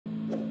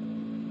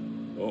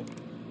Oh,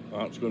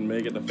 Art's going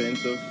mega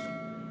defensive.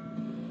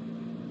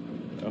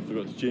 I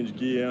forgot to change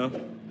gear.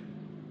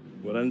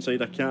 We're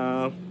inside a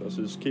car. This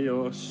is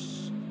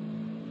chaos.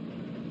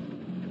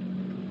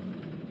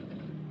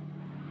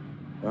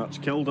 Art's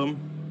killed him.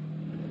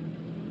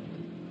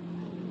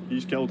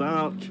 He's killed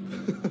Art.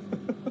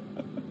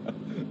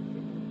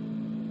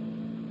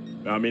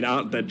 I mean,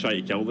 Art did try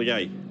to kill the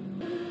guy.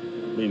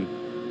 I mean,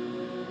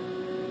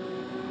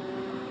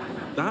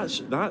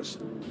 that's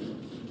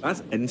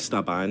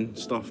insta-ban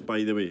stuff,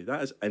 by the way.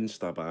 That is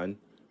insta-ban.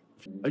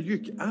 Are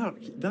you,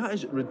 Art? That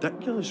is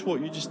ridiculous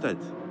what you just did.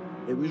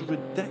 It was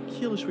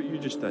ridiculous what you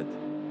just did.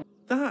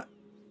 That,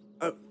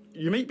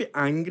 you might be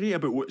angry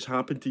about what's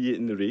happened to you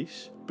in the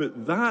race,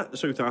 but that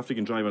South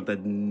African driver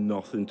did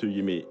nothing to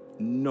you, mate.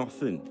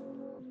 Nothing.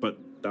 But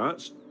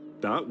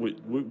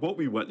what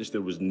we witnessed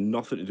there was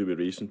nothing to do with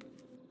racing.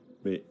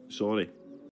 Mate, sorry.